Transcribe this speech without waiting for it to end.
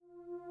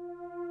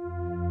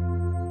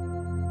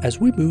As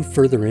we move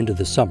further into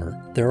the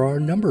summer, there are a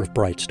number of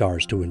bright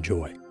stars to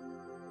enjoy.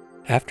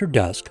 After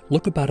dusk,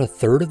 look about a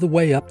third of the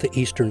way up the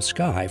eastern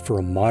sky for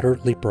a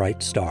moderately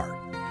bright star.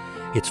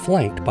 It's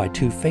flanked by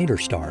two fainter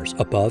stars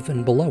above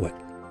and below it.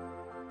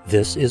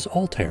 This is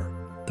Altair,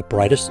 the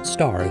brightest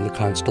star in the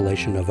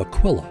constellation of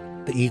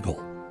Aquila, the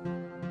eagle.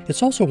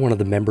 It's also one of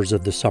the members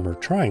of the Summer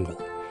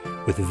Triangle,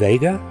 with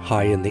Vega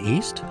high in the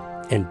east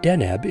and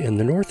Deneb in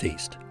the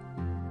northeast.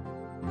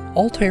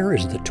 Altair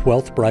is the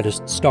 12th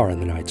brightest star in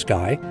the night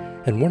sky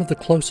and one of the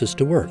closest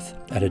to Earth,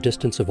 at a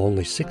distance of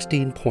only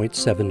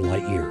 16.7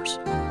 light years.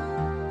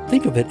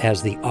 Think of it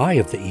as the eye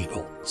of the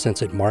eagle,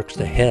 since it marks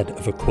the head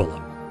of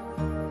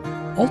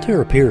Aquila.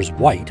 Altair appears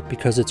white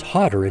because it's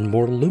hotter and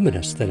more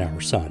luminous than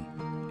our Sun.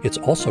 It's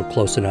also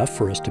close enough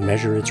for us to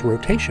measure its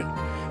rotation,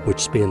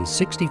 which spins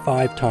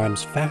 65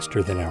 times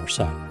faster than our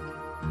Sun.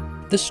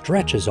 This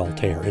stretches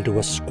Altair into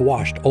a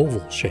squashed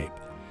oval shape,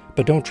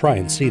 but don't try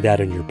and see that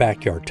in your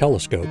backyard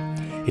telescope.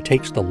 It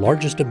takes the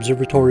largest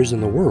observatories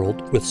in the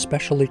world with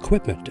special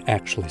equipment to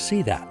actually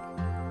see that.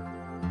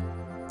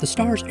 The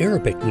star's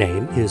Arabic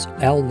name is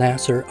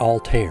Al-Nasr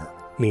Altair,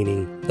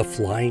 meaning the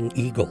flying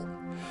eagle,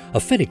 a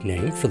fitting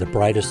name for the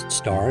brightest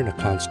star in a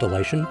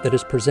constellation that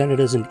is presented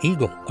as an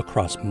eagle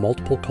across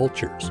multiple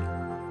cultures.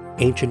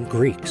 Ancient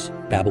Greeks,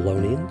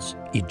 Babylonians,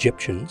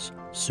 Egyptians,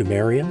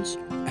 Sumerians,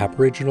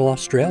 Aboriginal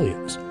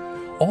Australians,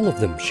 all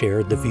of them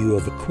shared the view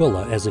of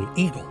Aquila as an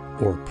eagle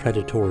or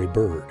predatory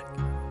bird.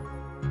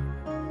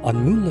 On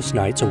moonless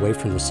nights away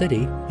from the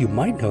city, you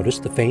might notice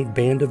the faint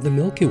band of the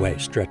Milky Way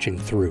stretching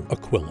through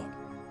Aquila.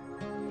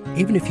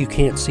 Even if you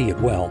can't see it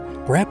well,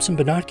 grab some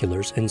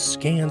binoculars and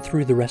scan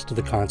through the rest of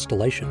the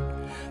constellation.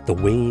 The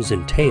wings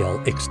and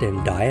tail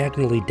extend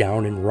diagonally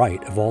down and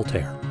right of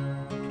Altair.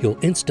 You'll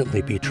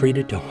instantly be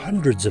treated to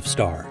hundreds of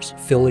stars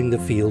filling the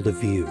field of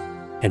view,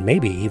 and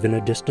maybe even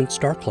a distant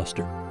star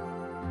cluster.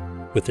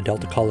 With the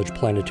Delta College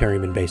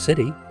Planetarium in Bay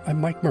City, I'm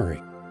Mike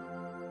Murray.